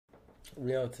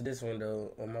We on to this one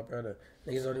though, on my brother.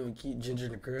 Niggas don't even keep ginger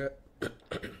in the crib.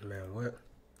 Man, what?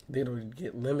 They don't even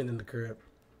get lemon in the crib.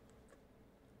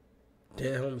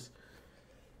 Dead homies.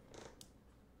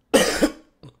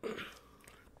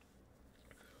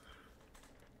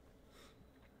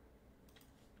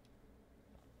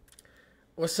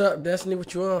 What's up, Destiny?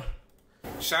 What you on?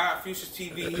 Shout out Futures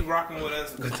TV, he rocking with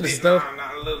us. Go to the Big stove. 9,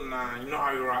 not a little 9. You know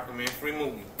how you rocking, man. Free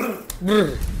movie.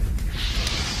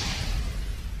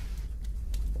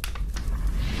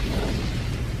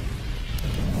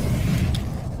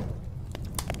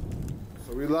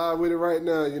 So we live with it right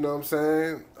now, you know what I'm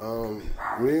saying?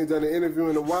 We ain't done an interview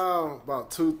in a while,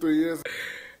 about 2-3 years.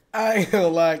 I ain't gonna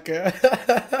lie, cuz.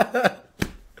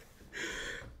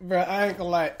 Bro, I ain't gonna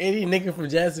lie. Any nigga from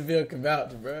Jacksonville can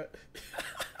vouch, bro.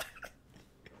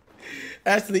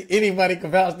 Actually, anybody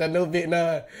can vouch that know Big 9.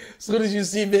 As soon as you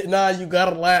see Big 9, you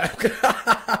gotta laugh. Cause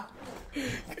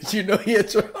you know he a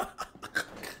troll.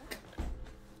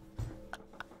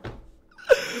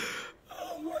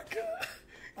 Oh my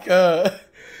God.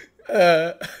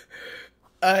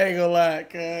 I ain't gonna lie,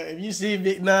 cuz. If you see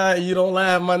Big 9 and you don't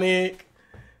laugh, my nigga,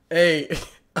 hey,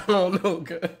 I don't know,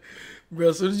 cuz. Bro,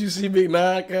 as soon as you see Big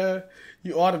 9, cuz,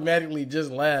 you automatically just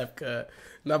laugh, cuz.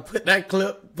 Now put that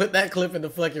clip in the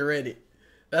fucking Reddit.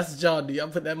 That's what y'all do. Y'all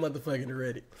put that motherfucker in the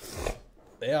Reddit.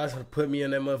 They always want to put me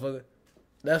in that motherfucker.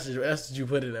 That's what you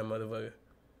put in that motherfucker.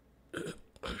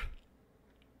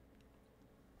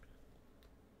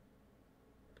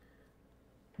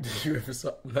 Did you ever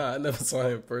saw? Nah, I never saw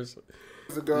him in person.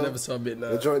 Ago, Never saw Big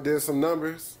 9. the joint did some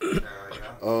numbers.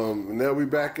 Now we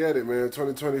back at it, man.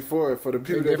 2024. For the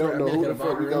people that don't know, who the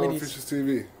fuck we got on Futures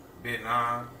TV? Big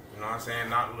 9, you know what I'm saying?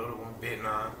 Not a little one, Big 9, you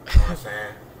know what I'm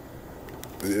saying?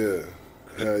 Yeah.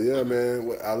 Hell yeah, man.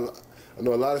 I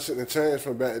know a lot of shit done changed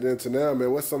from back then to now,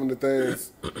 man. What's some of the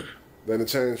things that have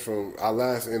changed from our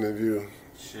last interview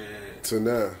Shit. to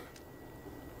now?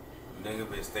 Nigga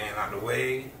been staying out the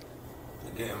way,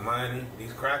 getting money.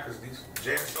 These crackers, these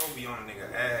jets don't be on a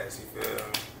nigga ass, you feel me?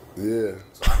 Yeah.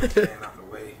 So I been staying out the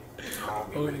way. I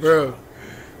don't be really bro. trying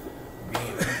to be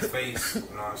in the face, you know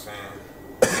what I'm saying?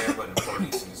 Everybody the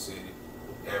police in the city.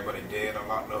 Everybody dead or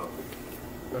locked up.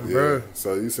 Yeah. Bro.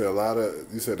 So you said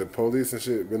the police and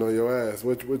shit been on your ass.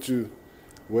 What they hit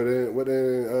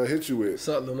you with? What's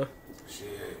up, Luna? Shit.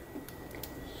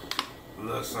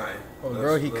 Little something. Oh,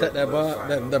 bro, he cut that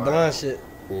blind shit.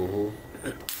 Mm-hmm.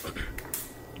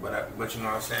 But you know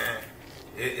what I'm saying?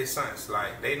 It's something it's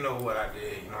like, they know what I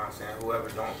did, you know what I'm saying? Whoever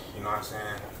don't, you know what I'm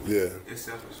saying? Yeah. It's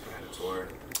self-explanatory.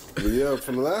 But yeah,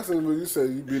 from the last interview, you said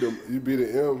you beat a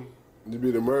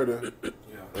murder, Yeah.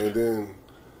 and then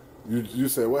you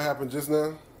said what happened just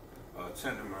now?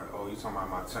 Attempted murder. Oh, you talking about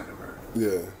my attempted murder?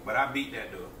 Yeah. But I beat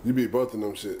that though. You beat both of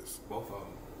them shits. Both of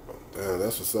them. Damn,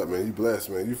 that's what's up, man. You blessed,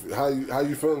 man. How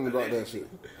you feeling about that shit?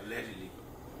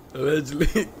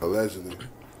 Allegedly. Allegedly.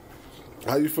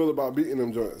 How you feel about beating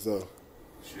them joints, though?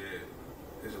 Shit.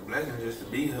 It's a blessing just to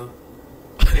be here.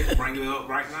 They can bring it up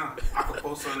right now. I could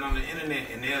post something on the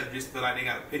internet and they'll just feel like they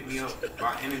gotta pick me up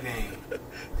about anything.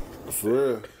 For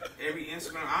real. Every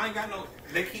Instagram, I ain't got no.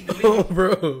 They keep Oh, deleting.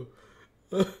 bro.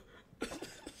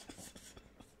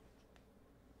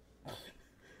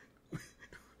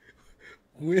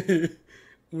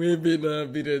 we Big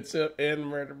 9 beat a chip and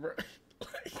murder, bro.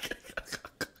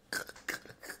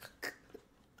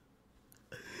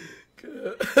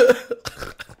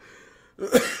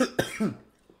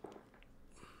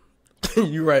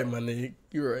 You right, my nigga.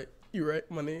 You right,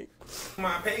 my nigga.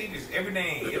 My pages,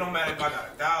 everything. It don't matter if I got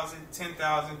 1,000,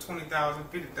 10,000, 20,000,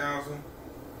 50,000.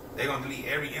 They gonna delete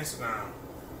every Instagram.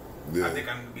 Yeah. I think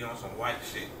I need to be on some white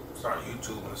shit. Start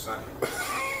YouTube or something.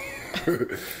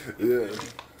 Yeah.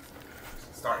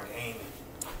 Start gaming.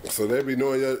 So they be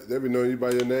knowing you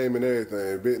by your name and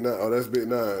everything. Big 9. Oh, that's Big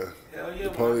 9. Hell yeah. The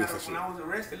police and shit. When I was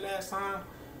arrested last time,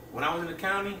 when I was in the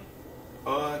county,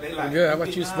 they like, Yeah, how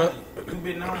about you, Spunk? You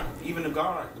Big 9. Even the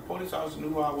guard, the police officer knew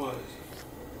who I was.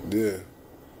 Yeah.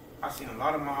 I seen a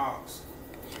lot of my ops.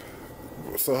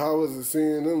 So how was it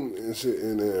seeing them and shit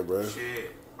in there, bro?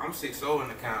 Shit, I'm 6'0" in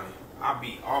the county. I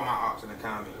beat all my ops in the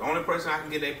county. The only person I can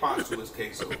get their pots to is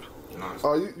Ksoo. You know what I'm saying?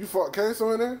 Oh, you fought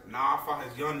Ksoo in there? Nah, I fought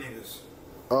his young niggas.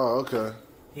 Oh, okay.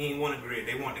 He ain't want a grid.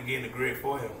 They want to get in the grid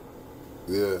for him.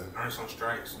 Yeah. Earn some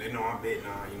strikes. They know I'm Big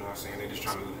 9, you know what I'm saying? They just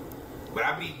trying to... But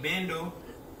I beat Ben, though.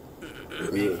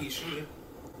 Ben keep shooting.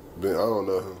 Ben, I don't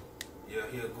know him. Yeah,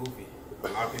 he a goofy. A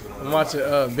lot of people don't know. I'm watching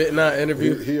Big 9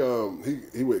 interview.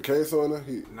 He with Ksoo in there?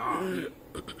 Nah,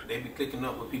 they be clicking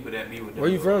up with people that be with them.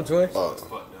 Where you from, Twin? Fuck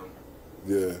them.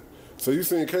 Yeah. So you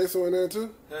seen Ksoo in there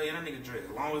too? Hell yeah, that nigga dread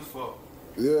long as fuck.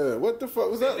 Yeah. What the fuck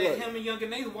was that Let like? him and Young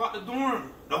and Nate walk the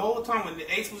dorm. The whole time when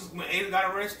Ace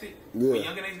got arrested, when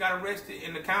Young Ace got arrested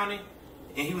in the county,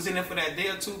 and he was in there for that day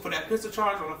or two for that pistol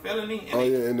charge on a felony. And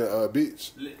in the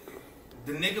beach.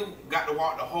 The nigga got to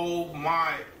walk the whole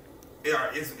mod.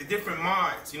 It's different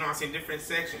mods, you know what I'm saying, different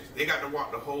sections. They got to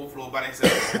walk the whole floor by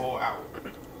themselves the whole hour.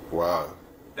 Wow.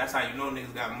 That's how you know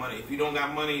niggas got money. If you don't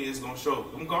got money, it's gonna show.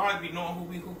 Them guards be knowing who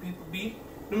people be.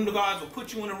 Them the guards will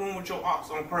put you in a room with your ops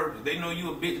on purpose. They know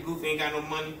you a bitch goofy, ain't got no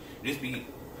money.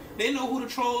 They know who the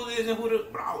troll is and who the.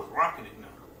 But I was rocking it now.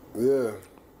 Yeah.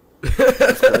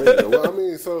 That's crazy. Well, I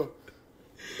mean, so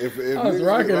if I was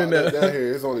rocking it now. That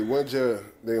here, it's only one jail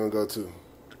they gonna go to.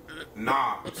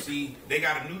 Nah, see, they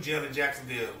got a new jail in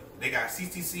Jacksonville. They got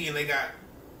CCC and they got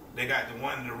the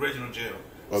one in the original jail.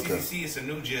 Okay. CCC is a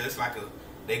new jail. It's like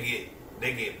they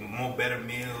get more better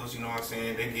meals. You know what I'm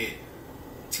saying? They get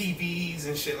TVs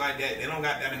and shit like that. They don't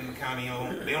got that in the county.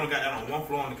 They only got that on one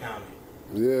floor in the county.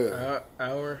 Yeah.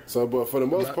 So, but for the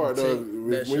most part, though,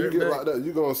 when you get locked up,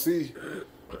 you gonna see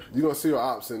your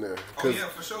ops in there. Oh yeah,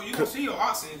 for sure. You gonna see your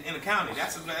ops in the county.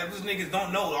 Those niggas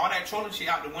don't know all that trolling shit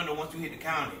out the window once you hit the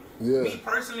county. Yeah. Me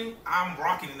personally, I'm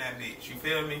rocking in that bitch. You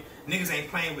feel me? Niggas ain't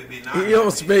playing with it. He on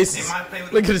Spaces.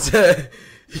 Look at the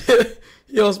time.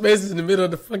 He on Spaces in the middle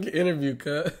of the fucking interview,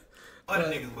 cut. Other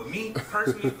niggas, but me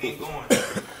personally ain't going.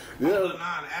 Yeah.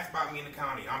 Ask about me in the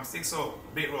county. I'm 6'0",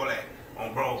 big roll that.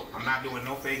 Bro, I'm not doing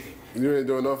no faking. You ain't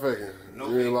doing no faking.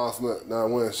 You ain't lost not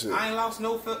one shit. I ain't lost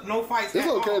no fights. It's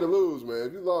okay to lose, man.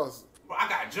 If you lost, bro, I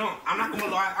got jumped. I'm not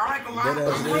gonna lie. I ain't gonna lie.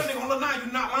 I'm real nigga gonna lie.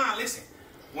 You not lying. Listen,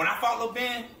 when I fought Lil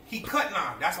Ben, he cut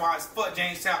now. That's why it's fuck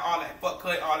James Chow, all that, fuck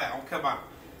cut, all that. I don't care about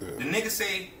it. Yeah. The nigga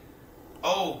say,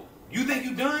 "Oh, you think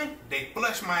you done?" They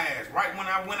flushed my ass right when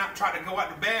I went out, tried to go out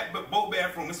the boat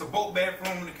bathroom. It's a boat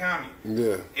bathroom in the county.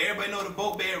 Yeah. Everybody know the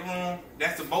boat bedroom.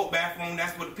 That's the boat bathroom.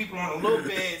 That's where the people on the little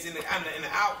beds in the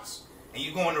outs. And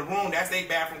you go in the room, that's their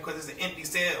bathroom because it's an empty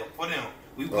cell for them.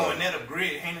 We go in there to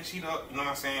grid, hang the sheet up, you know what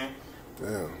I'm saying?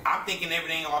 Damn. I'm thinking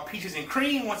everything all peaches and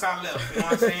cream once I left, you know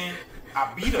what I'm saying?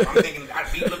 I beat him. I'm thinking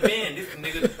I beat Lil Ben. This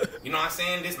nigga, you know what I'm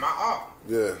saying? This my art.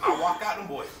 Yeah. I walk out, them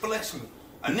boys flush me.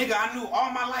 A nigga I knew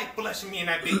all my life flushing me in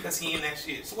that bitch because he in that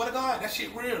shit. Swear to God, that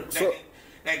shit real.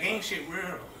 That game shit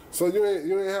real. So you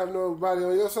ain't have nobody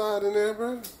on your side in there,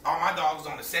 bro? All my dogs was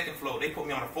on the second floor. They put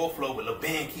me on the fourth floor with Lil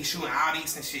Ben, keep shooting out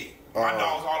east and shit. My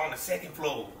dogs all on the second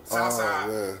floor, south side.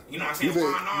 Yeah. You know what I'm saying?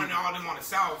 Juan and all them on the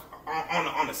south,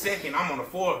 on the second. I'm on the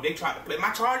fourth. They tried to play.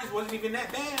 My charges wasn't even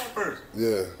that bad at first.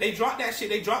 Yeah. They dropped that shit.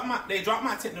 They dropped my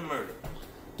attempted murder.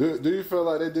 Do you feel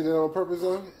like they did it on purpose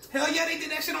though? Hell yeah, they did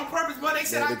that shit on purpose, but they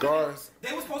said the guards.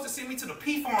 They were supposed to send me to the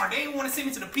P farm. They didn't want to send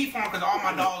me to the P farm because all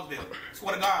my dogs there.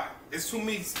 Swear to God, it's too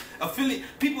many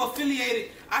people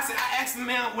affiliated. I asked them,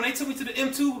 man, when they took me to the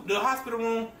M2, the hospital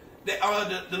room, the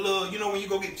little, you know, when you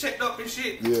go get checked up and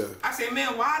shit. Yeah. I said,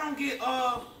 man, why I don't get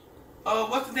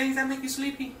what's the things that make you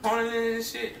sleepy? Horny and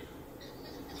shit.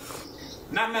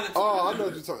 Not melatonin. Oh, I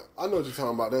know what you're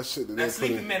talking about. That shit that that's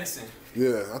sleeping medicine.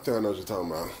 Yeah, I think I know what you're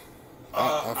talking about.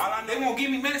 They won't give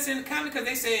me medicine in the county because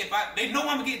they said they know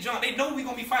I'm gonna get jumped. They know we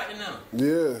gonna be fighting them.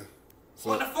 Yeah. So,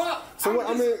 what the fuck?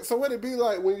 So what it be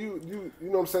like when you know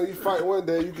what I'm saying, you fight one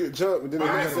day, you get jumped, and then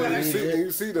the next day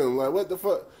you see them, like what the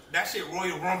fuck? That shit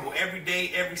Royal Rumble every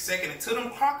day, every second. Until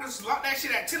them clockers lock that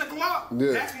shit at 10 o'clock,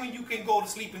 that's when you can go to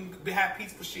sleep and have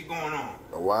peaceful shit going on.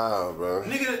 Wow, bro.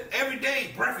 Nigga, every day,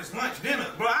 breakfast, lunch, dinner.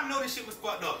 Bro, I know this shit was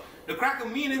fucked up. The cracker,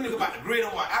 me and this nigga about to grid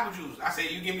over apple juice. I said,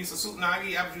 you give me some soup, now I give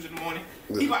you apple juice in the morning.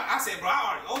 I said, bro,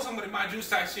 I already owe somebody my juice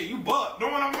type shit. You buck,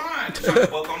 don't want to mind. Trying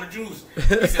to buck on the juice.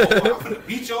 He said, I'm gonna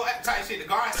beat your type shit. The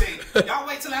guard said, y'all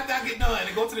wait till after I get done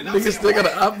and go to the nigga still got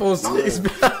an iPhone 6.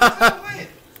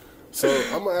 So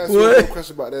I'm gonna ask you one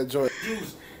question about that joint.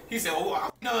 Juice. He said, I'm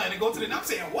done and go to the. I'm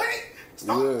saying, what?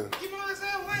 Stop. Yeah. You know what I'm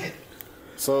saying? What?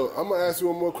 So I'm gonna ask you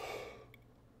one more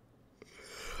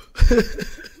question.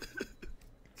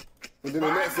 And then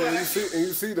the next day you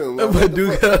see them. Like, I'm do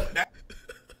that.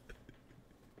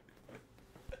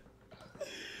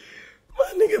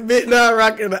 My nigga Bit not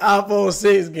rocking the iPhone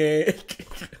 6 game.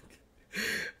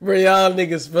 Bro, y'all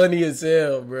niggas funny as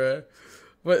hell, bro.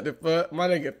 What the fuck? My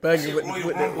nigga thugging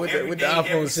with the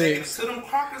iPhone 6. To them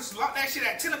clockers lock that shit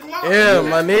at 10 o'clock. Yeah,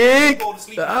 my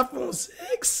nigga. The iPhone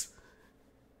 6.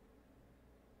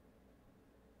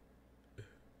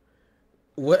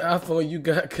 What iPhone you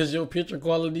got? Cause your picture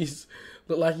qualities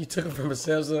look like you took them from a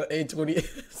Samsung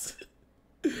A20s.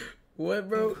 What,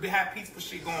 bro? They have peaceful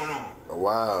shit going on.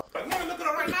 Wow. You wanna look it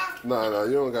up right now? No,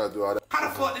 you don't gotta do all that. How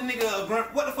the fuck the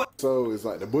nigga? What the fuck? So it's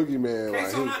like the boogeyman,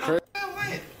 like he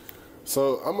crazy.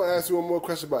 So I'm gonna ask you one more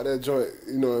question about that joint.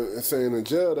 You know, and saying in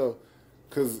jail though,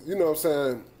 cause you know what I'm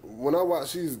saying. When I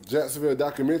watch these Jacksonville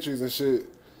documentaries and shit,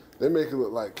 they make it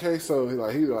look like Ksoo,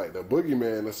 he like the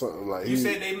boogeyman or something. Like you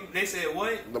said they said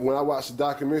what? When I watch the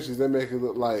documentaries, they make it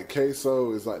look like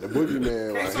Ksoo is like the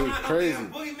boogeyman. Like Ksoo he's not crazy. No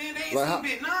damn boogeyman. They ain't Like,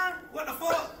 seen Bit9. What the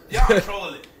fuck? Y'all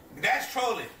trolling. That's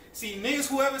trolling. See, niggas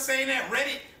whoever saying that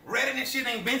Reddit and shit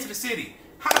ain't been to the city.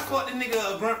 How the fuck that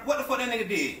nigga? What the fuck that nigga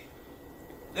did?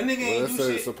 That nigga ain't do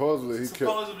shit. Supposedly he ain't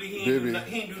kill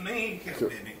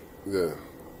Bibby. Yeah.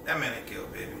 That man ain't kill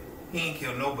Bibby. He ain't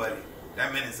kill nobody.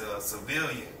 That man is a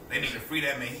civilian. They need to free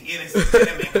that man. He innocent.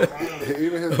 That man go home.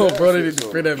 Even his bro, they need to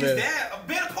free that man. His dad, a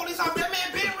better police officer. That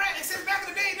man been ratting since back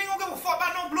in the day. They don't give a fuck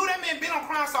about no blue. That man been on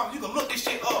crime stoppers. You can look this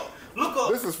shit up. Look up.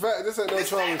 This is fact. This ain't no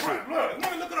trolling shit. Look, you want me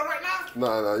to look it up right now?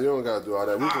 Nah, you don't gotta do all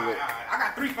that. We can look. I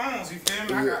got 3 phones. You feel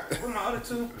me? I got what my other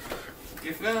 2.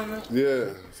 You feel me?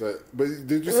 Yeah. So, but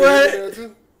did you see him there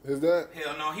too? His dad?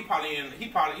 Hell no. He probably.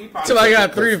 So I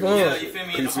got 3 phones. Yeah, you feel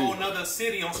me? In a whole nother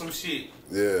city on some shit.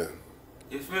 Yeah.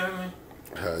 You feel me?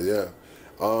 Hell yeah.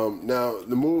 Now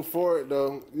the move forward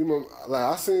though, you know, like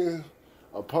I seen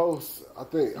a post. I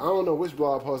don't know which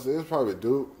blog posted. It was probably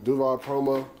Duval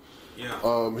Promo.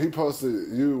 Yeah. He posted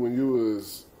you when you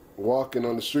was walking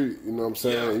on the street. You know what I'm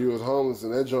saying? Yeah. And you was homeless,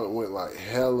 and that joint went like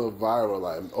hella viral,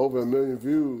 like over 1 million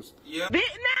views. Yeah. Bit9.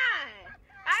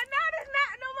 I know that's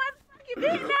not no motherfucking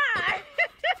Bit9.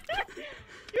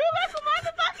 You look a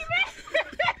motherfucking man.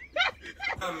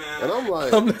 Oh, man. And I'm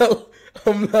like,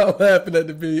 I'm not laughing at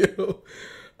the video.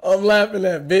 I'm laughing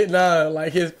at Bit9,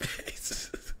 like his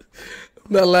face.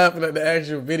 I'm not laughing at the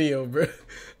actual video, bro.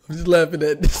 I'm just laughing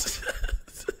at this.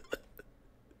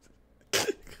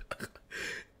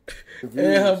 And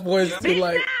her voice too,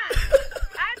 like. I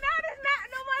know that's not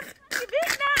no motherfucking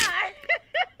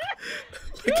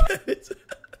Bit9. Look at his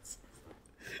ass.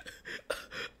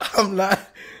 I'm not.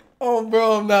 Oh,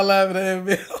 bro, I'm not laughing at him,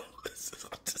 man.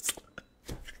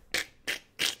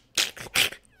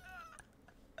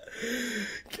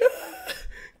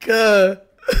 God,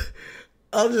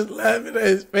 I'm just laughing at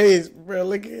his face, bro.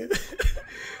 Look at it.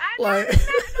 I know Like, that's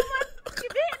not no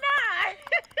motherfucking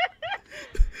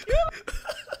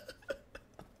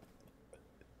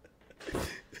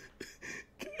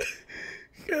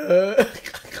Bit9. God.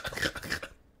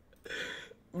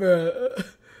 Bruh,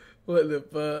 what the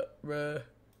fuck, bruh?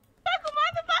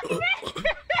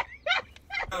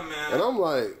 Oh, man. and I'm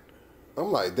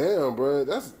like, damn, bro,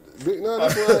 that's Bit9.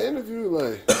 That's what I interviewed.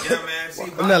 Like, Yeah, man. See,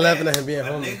 I'm not laughing at him being a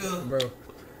homeless, nigga, bro.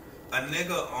 A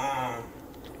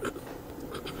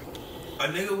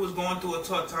nigga was going through a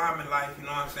tough time in life, you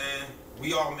know what I'm saying?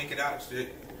 We all make it out of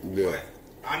shit. Yeah. But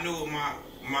I knew what my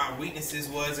weaknesses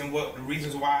was and what the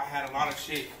reasons why I had a lot of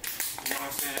shit, you know what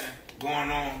I'm saying,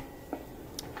 going on.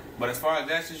 But as far as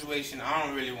that situation, I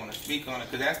don't really want to speak on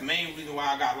it because that's the main reason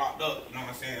why I got locked up, you know what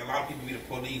I'm saying? A lot of people be the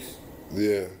police.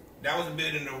 yeah. That was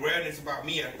building awareness about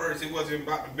me at first. It wasn't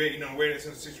about the building awareness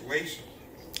of the situation.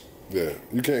 Yeah,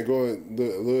 you can't go in a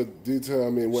little detail.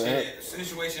 I mean, what happened?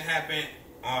 Situation happened.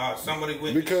 Somebody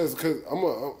witnessed. Because I'm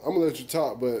gonna let you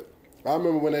talk, but I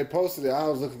remember when they posted it, I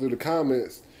was looking through the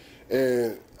comments,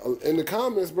 and in the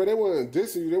comments, bro, they weren't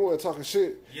dissing you, they weren't talking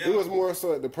shit. Yeah. It was more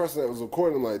so the person that was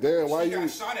recording, like, damn, why she you? got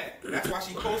shot at. That's why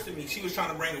she posted me. She was trying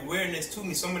to bring awareness to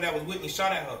me. Someone that was with me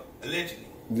shot at her allegedly.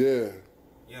 Yeah.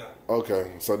 Yeah.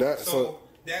 Okay, so that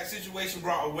that situation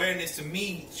brought awareness to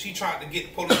me. She tried to get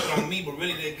the police on me, but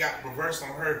really they got reversed on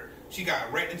her. She got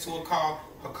wrecked into a car.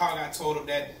 Her car got totaled.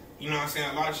 That, you know what I'm saying,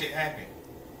 a lot of shit happened.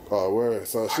 Oh, word.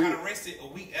 So I got arrested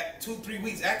 2-3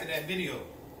 weeks after that video.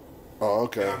 Oh,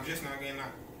 okay. And I'm just not getting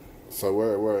out. So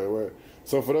word.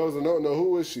 So for those that don't know,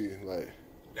 who is she? Like,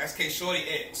 that's K Shorty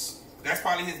ex. That's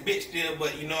probably his bitch still,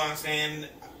 but you know what I'm saying?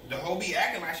 The whole be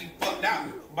acting like she fucked out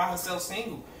by herself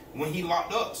single when he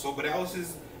locked up. So, but that was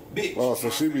his bitch. oh, so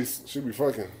she be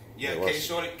fucking. Yeah,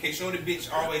 Like, K Shorty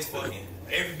bitch always fucking.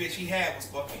 Every bitch he had was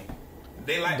fucking.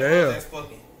 They like Damn. hoes that's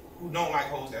fucking. Who don't like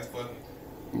hoes that's fucking?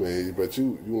 Man, but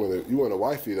you want a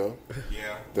wifey though.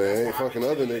 Yeah. They That's ain't why I've fucking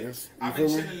been other chilling. niggas. You I've been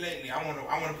feel me? chilling lately.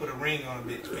 I wanna put a ring on a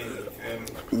bitch, man. You feel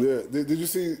me? Yeah. Did you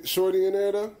see Shorty in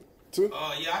there though? Too?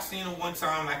 Yeah, I seen him one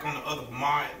time, like on the other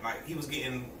mod, like he was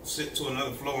getting sent to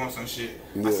another floor on some shit.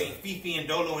 Yeah. I seen Fifi and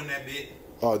Dolo in that bit.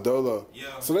 Oh, Dolo.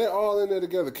 Yeah. So they all in there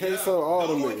together. Ksoo, Yeah. all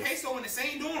them Dolo and niggas. Ksoo in the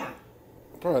same dorm.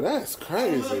 Bro, that's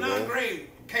crazy, Little man. 9th grade.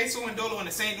 Ksoo and Dolo in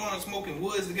the same dorm smoking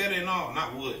woods together and all.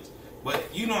 Not woods.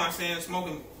 But you know what I'm saying,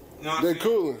 smoking, you know what I'm They saying?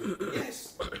 cooling.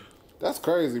 Yes. That's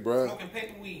crazy, bro. Smoking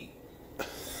paper weed.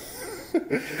 And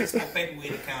they smoke paper weed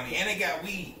in the county. And they got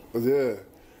weed. Yeah.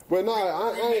 But no,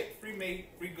 I ain't. Free made,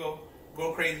 free go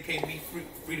crazy, KB,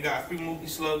 free the guy, free movie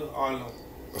slugger, all of them.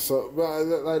 So, but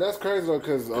like that's crazy though,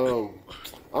 cause I don't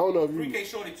know if Free you. K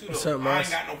Shorty too though. What's up, I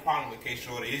Mars? ain't got no problem with K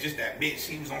Shorty. It's just that bitch,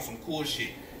 she was on some cool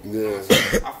shit. Yeah.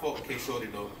 I fuck with K Shorty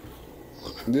though.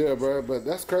 Yeah, bro, but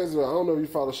that's crazy. I don't know if you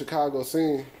follow Chicago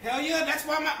scene. Hell yeah, that's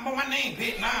why my name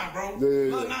Pt1, bro.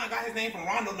 Yeah. Lil 9 got his name from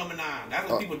Rondo number 9. That's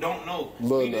what people don't know.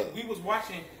 We was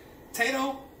watching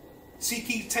Tato,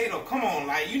 C. Tato. Come on,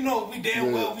 like you know we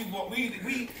damn well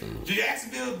we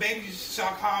Jacksonville, baby,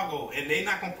 Chicago, and they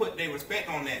not gonna put their respect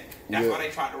on that. That's why they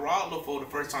tried to rob Lil Fo the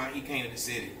first time he came to the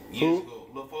city years ago.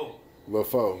 Lil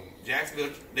Fo.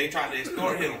 Jacksonville, they tried to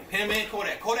extort him. Him and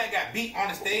Kodak. Kodak got beat on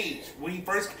the stage when he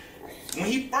first,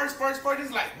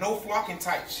 it's like no flocking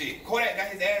type shit. Kodak got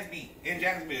his ass beat in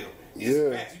Jacksonville.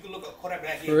 It's facts. You can look up Kodak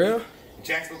back here. For real?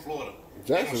 Jacksonville, Florida.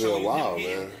 Jacksonville, wow,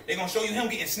 man. They're gonna show you him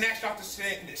getting snatched off the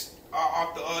set. This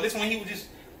one he was just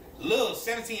little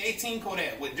 17, 18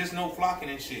 Kodak with just no flocking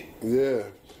and shit. Yeah,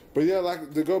 but yeah,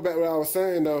 like to go back to what I was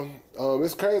saying though,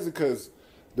 it's crazy because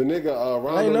the nigga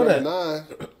Rondo number 9,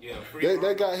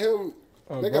 they got him.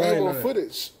 They got him on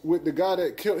footage with the guy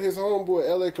that killed his homeboy,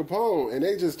 L.A. Capone, and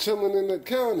they just chilling in the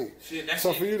county.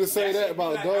 So for you to say that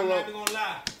about Dolo, I'm not even gonna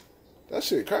lie. That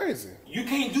shit crazy. You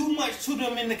can't do much to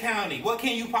them in the county. What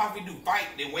can you possibly do? Fight,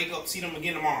 then wake up, see them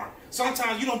again tomorrow.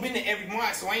 Sometimes you don't been there every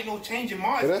month, so ain't no change in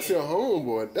March. But that's your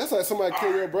homeboy. That's like somebody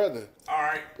kill your brother. All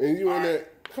right. And you in there,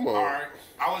 come on. All right.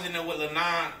 I was in there with Lil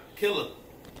 9 Killer.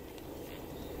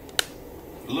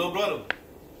 Little brother.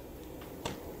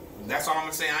 That's all I'm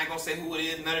gonna say. I ain't gonna say who it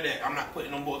is, none of that. I'm not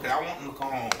putting on board because I want them to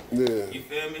come home. Yeah. You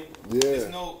feel me?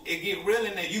 Yeah. It get real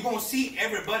in there. You gonna see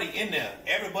everybody in there.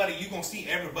 You gonna see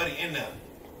everybody in there.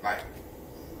 Like,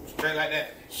 straight like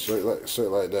that. Straight like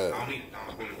that. I don't need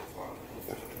to go far.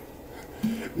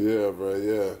 Yeah, bro,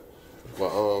 yeah.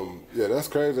 But, yeah, that's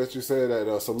crazy that you said that,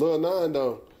 though. So, Lil 9,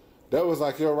 though, that was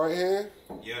like your right hand?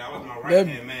 Yeah, that was my right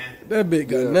hand, man. That bitch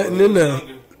got nothing in there.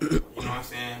 You know what I'm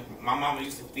saying? My mama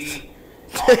used to feed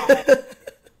all my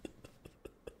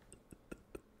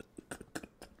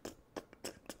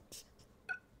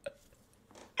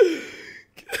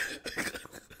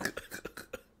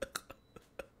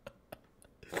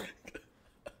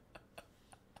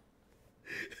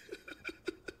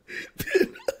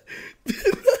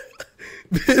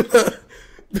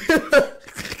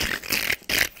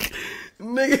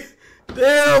Nigga,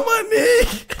 damn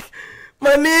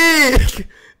my knee.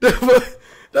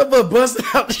 That boy busting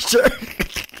out the shirt.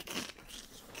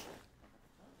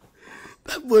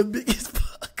 That boy big as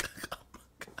fuck.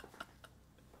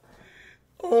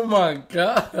 Oh my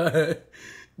god.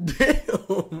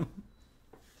 Damn.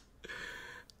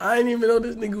 I didn't even know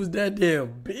this nigga was that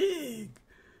damn big.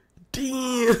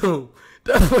 Damn.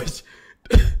 That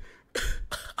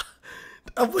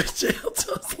was jail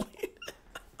tussling.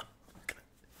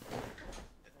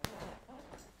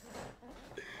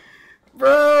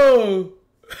 Bro.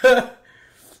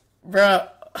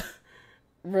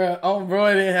 Bro, oh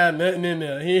bro, didn't have nothing in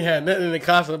there. He ain't had nothing in the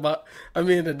Casa about.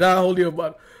 The Don Julio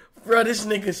about. Bro, this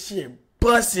nigga shit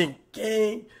busting,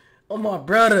 gang. Oh my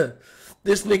brother,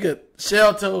 this nigga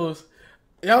shell toes.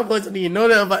 Y'all boys don't even know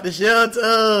that about the shell toes,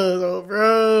 oh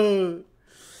bro.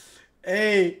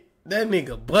 Hey, that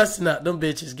nigga busting out them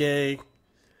bitches, gang.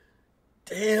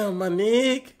 Damn, my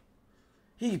nigga,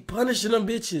 he punishing them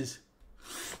bitches.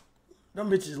 Them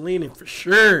bitches leaning for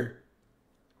sure.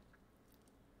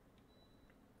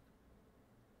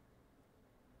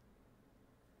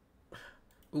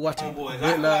 We watching. Homeboys,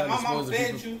 like my mama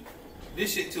fed you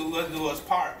this shit to us do us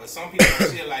part, but some people don't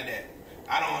see it like that.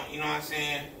 I don't, you know what I'm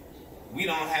saying? We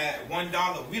don't have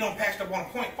 $1. We don't patched up on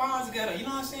 .5s together. You know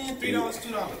what I'm saying? $3,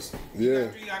 $2. Yeah. You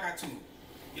got 3, I got 2.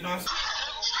 You know what I'm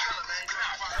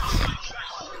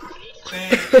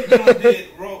saying? You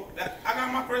know, I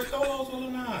got my first solos with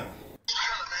Lil 9.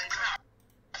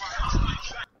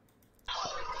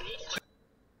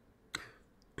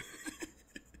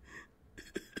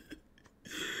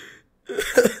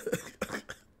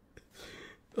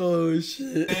 Oh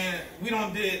shit. And we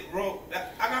don't did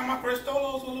I got my first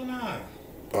solos with Lil 9.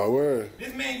 Oh word.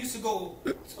 This man used to go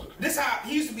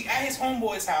he used to be at his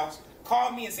homeboy's house,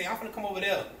 call me and say, I'm finna come over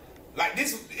there. Like,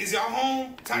 this is y'all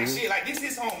home type shit. Like, this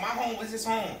is home. My home is his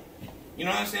home. You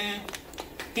know what I'm saying?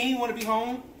 He didn't want to be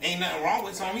home. Ain't nothing wrong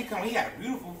with him. He had a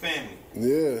beautiful family.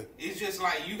 Yeah. It's just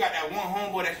like you got that one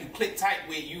homeboy that you click tight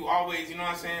with. You always, you know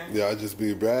what I'm saying? Yeah, I just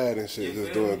be bad and shit,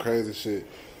 just doing crazy shit.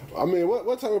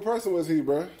 What type of person was he,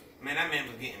 bro? Man, that man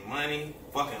was getting money,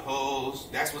 fucking hoes.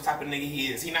 That's what type of nigga he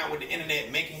is. He not with the internet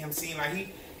making him seem like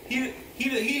he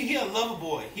a lover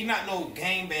boy. He not no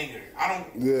gangbanger. I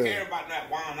don't care about that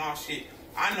wild off shit.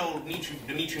 I know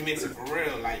Dimitri Mixer for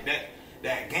real. Like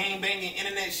that gang banging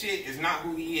internet shit is not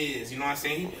who he is. You know what I'm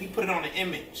saying? He put it on an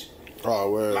image.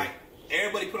 Oh, well. Like,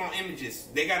 everybody put on images.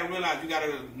 They gotta realize you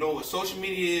gotta know what social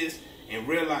media is in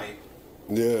real life.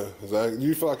 Yeah, exactly. Do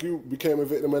you feel like you became a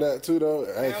victim of that too, though?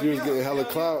 As you was getting hella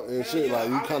clout and shit, like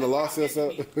you kind of lost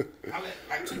yourself.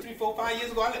 Like 2, 3, 4, 5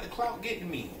 years ago, I let the clout get to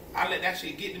me. I let that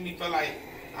shit get to me. Feel like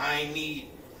I ain't need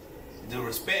to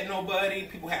respect nobody.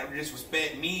 People had to just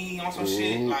respect me on some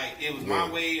shit. Like it was my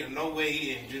way or no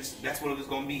way, and just that's what it was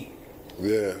gonna be.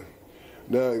 Yeah.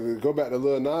 Now go back to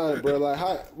Lil Nine, bro. Like,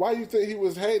 why you think he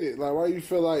was hated? Like, why you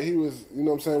feel like he was? You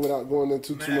know what I'm saying? Without going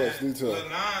into too much detail. Lil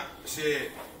Nine, shit.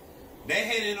 They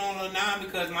hated on Lil Nine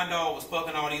because my dog was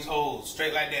fucking all these hoes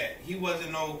straight like that. He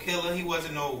wasn't no killer. He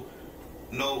wasn't no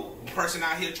person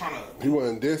out here trying to. He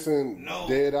wasn't dissing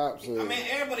dead ops. I mean,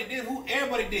 everybody did.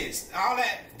 Everybody dissed. All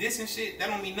that dissing shit, that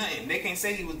don't mean nothing. They can't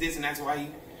say he was dissing. That's why he.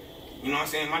 You know what I'm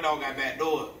saying? My dog got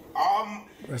backdoored.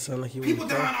 That sound like he people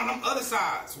dying on them other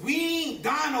sides. We ain't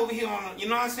dying over here on. You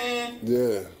know what I'm saying?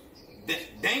 Yeah.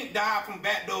 Dank died from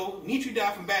backdoor. Nitri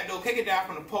died from backdoor. KK died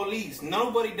from the police.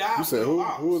 Nobody died. You said who?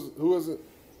 Who was it?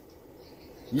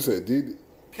 You said DD.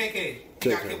 KK. He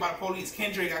got killed by the police.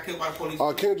 Kendrick got killed by the police.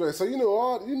 Oh, Kendrick. So you knew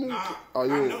all. You knew. Nah,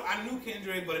 I knew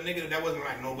Kendrick, but a nigga that wasn't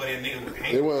like nobody. A nigga was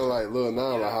hanging. It wasn't like Lil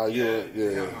Nine, like how you.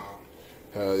 Yeah.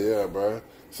 Hell yeah, bro.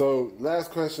 So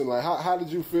last question, like how did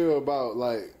you feel about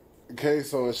like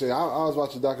Ksoo and shit? I was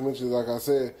watching documentaries, like I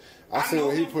said. I seen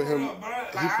when he put him,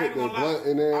 he put the blunt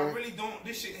in there. I really don't.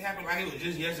 This shit happened like it was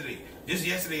just yesterday. Just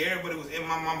yesterday, everybody was in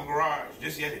my mama garage.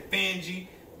 Just yesterday, Fanji,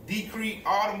 D-Creek,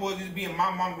 all them boys just be in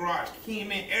my mama garage. Came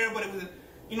in, everybody was.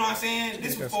 You know what I'm saying?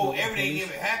 This before everything even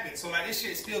happened. So like this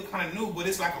shit still kind of new, but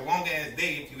it's like a long ass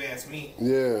day if you ask me.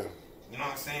 Yeah. You know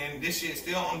what I'm saying? This shit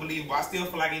still unbelievable. I still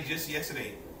feel like it's just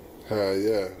yesterday. Hell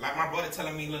yeah. Like my brother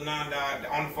telling me Lil Nine died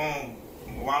on the phone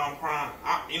while I'm crying.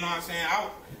 You know what I'm saying?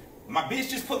 My bitch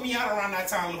just put me out around that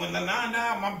time. When Lil Nine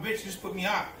died, my bitch just put me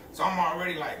out. So I'm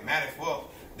already like mad as fuck.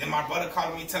 Then my brother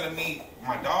calling me telling me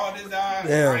my dog just died.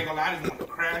 I ain't gonna lie, I just want to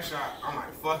crash out. I'm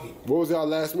like, fuck it. What was y'all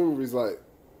last memories like?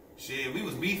 Shit, we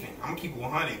was beefing. I'm gonna keep it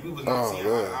 100. We was not seeing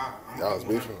y'all was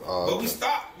beefing? But we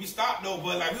stopped though.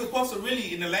 But like we was supposed to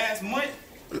really, in the last month,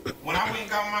 when I went and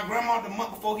got my grandma the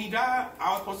month before he died,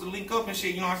 I was supposed to link up and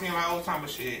shit, you know what I'm saying? Like old time of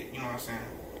shit, you know what I'm saying?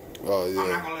 Oh, yeah. I'm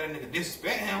not gonna let a nigga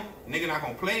disrespect him. Nigga not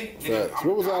gonna play.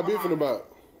 What was y'all beefing about?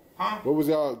 Huh? What was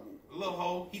y'all? Little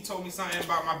hoe, he told me something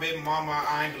about my baby mama.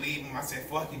 I ain't believe him. I said,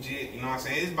 fuck you, Jit. You know what I'm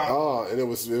saying? It's about. Oh, and it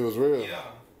was real. Yeah.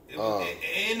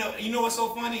 You know what's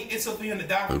so funny? It's up to him to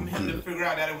die for him to figure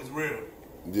out that it was real.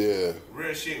 Yeah.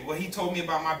 Real shit. What he told me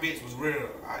about my bitch was real.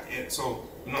 So,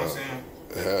 you know what I'm saying?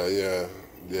 Hell yeah.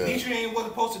 Yeah. Nitri ain't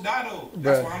wasn't supposed to die though.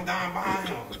 That's why I'm dying behind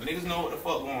him. Niggas know what the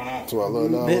fuck going on. So I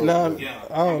love now. Yeah.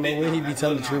 I don't know when he be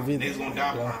telling the truth either. Niggas gonna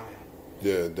die behind him.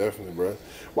 Yeah, definitely, bro.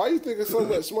 Why you think it's so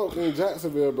much smoke in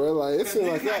Jacksonville, bro? Like it seems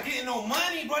like not getting no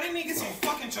money, bro. They need to get some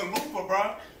fucking chalupa,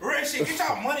 bro. Real shit. Get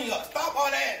y'all money up. Stop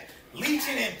all that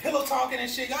leeching and pillow talking and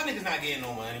shit. Y'all niggas not getting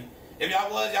no money. If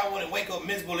y'all was, y'all wouldn't wake up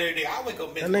miserable every day. I wake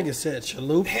up miserable. That nigga said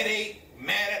chalupa. Headache,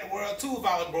 mad at the world too if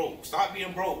I was broke. Stop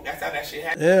being broke. That's how that shit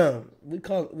happens. Yeah, we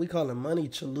calling money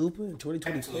chalupa in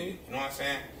 2022. You know what I'm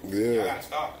saying? Yeah. Y'all gotta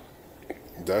stop.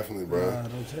 Definitely, bro.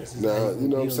 Now, you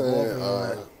know what I'm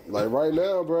saying? Like right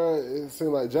now, bro, it seems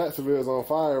like Jacksonville's on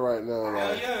fire right now.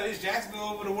 Hell yeah, it's Jacksonville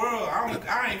over the world.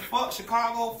 I ain't fuck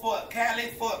Chicago, fuck Cali,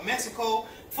 fuck Mexico,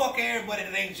 fuck everybody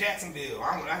that ain't Jacksonville.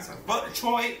 Fuck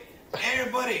Detroit,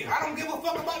 everybody. I don't give a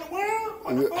fuck about the world.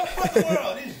 What the fuck the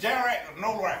world? This is J-Rack or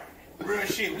no rap. Real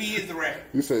shit, we is the rap.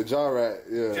 You said J-Rack,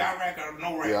 yeah. J-Rack or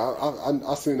no rap. Yeah,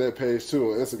 I seen that page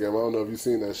too on Instagram. I don't know if you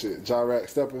seen that shit. J-Rack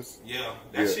Steppers. Yeah,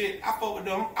 that shit, I fuck with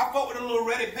them. I fuck with the little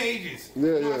Reddit pages. Yeah,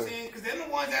 you know what I'm saying? Because they're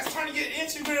the ones that's trying to get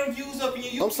Instagram views up in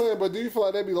your YouTube. I'm saying, but do you feel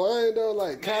like they be lying though?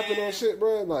 Like capping on shit,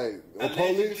 bro? Like on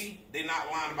police? They not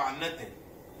lying about nothing.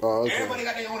 Oh, okay. Everybody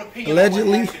got their own opinion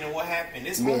allegedly on what happened.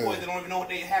 It's homeboys that don't even know what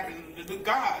they happened to the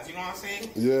guys. You know what I'm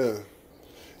saying? Yeah.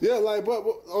 Yeah, like, but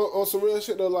on some real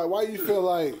shit though, like, why you feel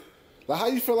like how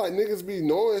you feel like niggas be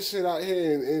knowing shit out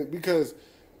here and because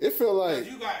it feel like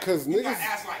because niggas got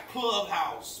apps like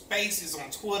Clubhouse, Spaces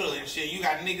on Twitter and shit. You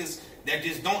got niggas that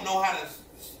just don't know how to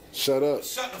shut up.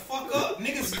 Shut the fuck up,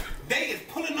 niggas. They is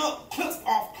pulling up clips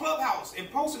off Clubhouse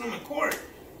and posting them in court.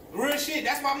 Real shit.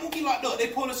 That's why Mookie locked up. They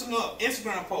pulling some up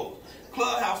Instagram posts,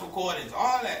 Clubhouse recordings,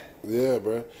 all that. Yeah,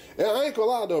 bro. And I ain't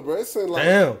gonna lie though, bro. It seemed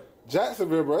like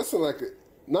Jacksonville, bro. It seemed like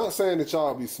not saying that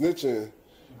y'all be snitching.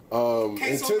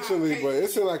 Intentionally, but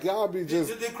it seems like y'all be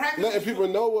just letting people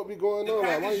know what be going on.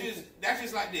 Like, that's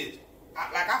just like this.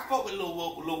 I fuck with Lil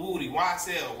Woody,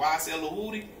 YSL Lil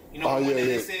Woody. You know what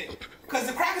they said? Because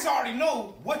the crackers already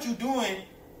know what you doing.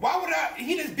 Why would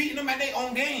he just beating them at their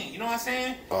own game? You know what I'm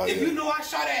saying? If you know I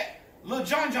shot at Lil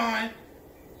John,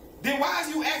 Then why is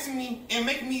you asking me and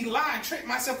making me lie and trick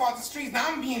myself off the streets? Now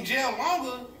I'm gonna be in jail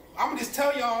longer. I'm gonna just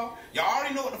tell y'all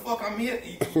already know what the fuck I'm here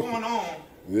going on.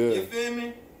 Yeah. You feel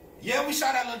me? Yeah, we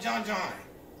shot at Lil John John.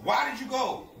 Why did you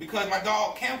go? Because my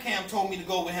dog Cam Cam told me to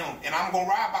go with him, and I'm gonna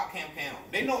ride about Cam Cam.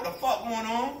 They know what the fuck going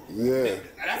on. Yeah.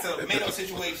 That's a made up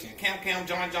situation. Cam Cam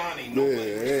John John ain't no yeah,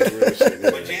 real shit,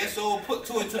 yeah. But Ksoo put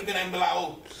two and two together and be like,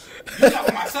 oh, you talking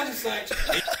about such and such.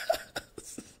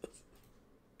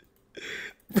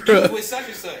 Bro. With such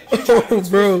and such. You trying to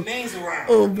twist the names around.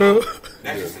 Oh, bro.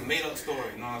 That's just a made up story,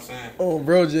 you know what I'm saying? Oh,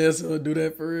 bro, Ksoo do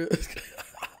that for real.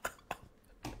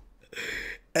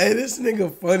 Hey, this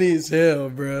nigga funny as hell,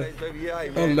 bro. Hey, baby, yeah,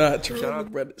 I'm not trolling,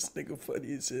 bro. This nigga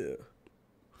funny as hell.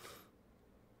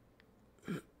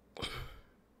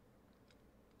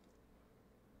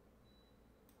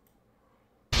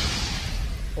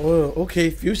 Oh, okay,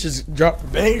 Future's dropped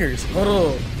bangers. Hold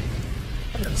on.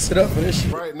 I gotta sit up for this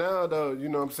shit. Right now, though, you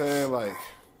know what I'm saying? Like,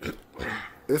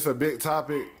 it's a big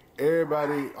topic.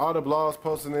 Everybody, all the blogs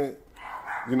posting it.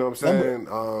 You know what I'm saying?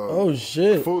 Oh,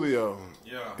 shit. Fulio.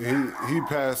 Yeah. He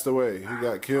passed away. He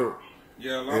got killed.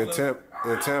 Yeah, in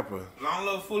Tampa. Long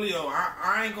love Fulio.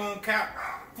 I ain't gonna cap.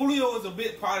 Fulio is a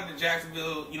big part of the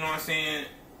Jacksonville, you know what I'm saying,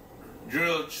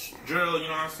 drill, you know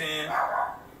what I'm saying?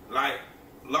 Like,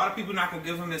 a lot of people not gonna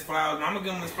give him his flowers, but I'm gonna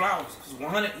give him his flowers. Cause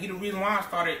 100, he the reason why I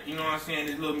started, you know what I'm saying,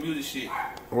 this little music shit.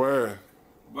 Where?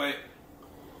 But,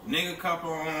 nigga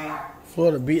couple on...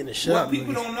 Florida beating the shit. What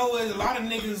people don't know is a lot of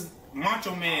niggas,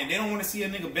 macho man, they don't want to see a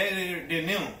nigga better than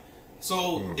them.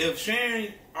 So, if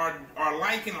sharing or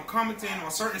liking or commenting on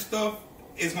certain stuff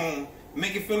is gonna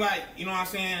make it feel like, you know what I'm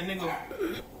saying, nigga,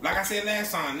 like I said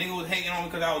last time, nigga was hating on me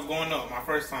because I was going up my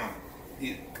first time.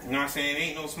 You know what I'm saying?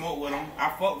 Ain't no smoke with him. I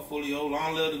fuck with Fulio.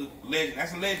 Long live the legend.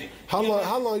 That's a legend. How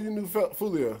long you knew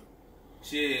Fulio?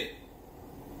 Shit.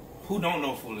 Who don't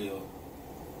know Fulio?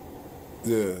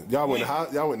 Yeah. Y'all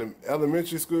went to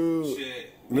elementary school?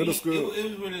 Shit. Middle school? It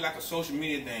was really like a social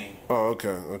media thing. Oh,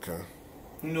 okay.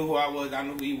 He knew who I was. I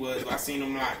knew who he was. I seen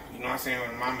him like, you know what I'm saying,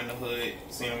 when mom in the hood.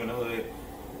 Seen him in the hood.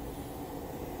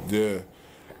 Yeah.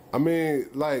 I mean,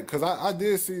 like, cause I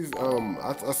did see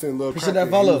I seen Lil Cracker, that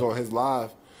he follow. was on his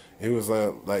live. He was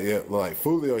like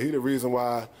Fulio, he the reason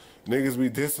why niggas be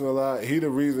dissing a lot. He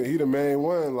the main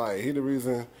one. Like, he the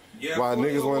reason why Fulio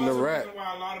niggas want to rap.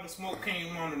 Why a lot of the smoke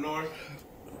came on the north.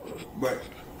 But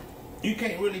you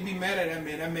can't really be mad at that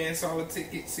man. That man saw a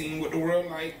ticket, seen what the world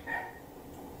like.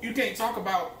 You can't talk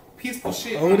about peaceful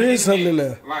shit. Oh, it is something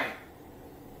there. Like,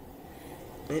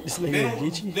 This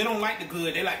they don't like the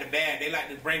good, they like the bad. They like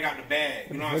to bring out the bad.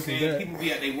 You know what I'm saying? People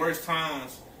be at their worst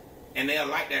times and they'll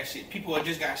like that shit. People that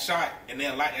just got shot and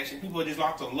they'll like that shit. People that just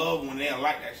lost a loved one, they'll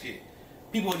like that shit.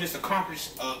 People that just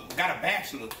accomplished, got a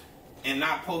bachelor and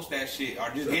not post that shit or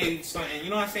just gave something. You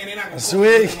know what I'm saying? They're not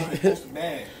gonna post the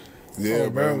bad. Yeah,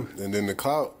 bro. And then the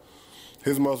clout.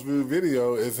 His most viewed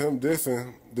video is him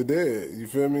dissing the dead. You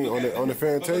feel me? On the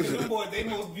Fantasia. But boy, they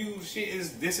most viewed shit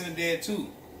is dissing the dead too.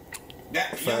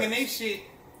 That Young and Ace shit,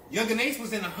 Young and Ace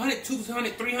was in 100,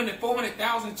 200, 300,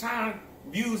 400,000 times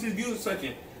views. His views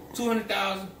sucking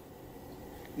 200,000.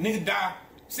 Nigga die.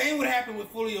 Same would happen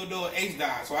with Fulio though. Ace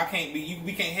died, so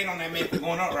we can't hate on that man for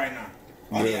going up right now.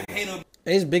 Only a hater.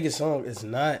 Ace's biggest song is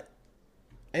not.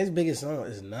 Ace's biggest song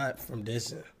is not from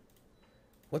dissing.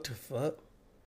 What the fuck?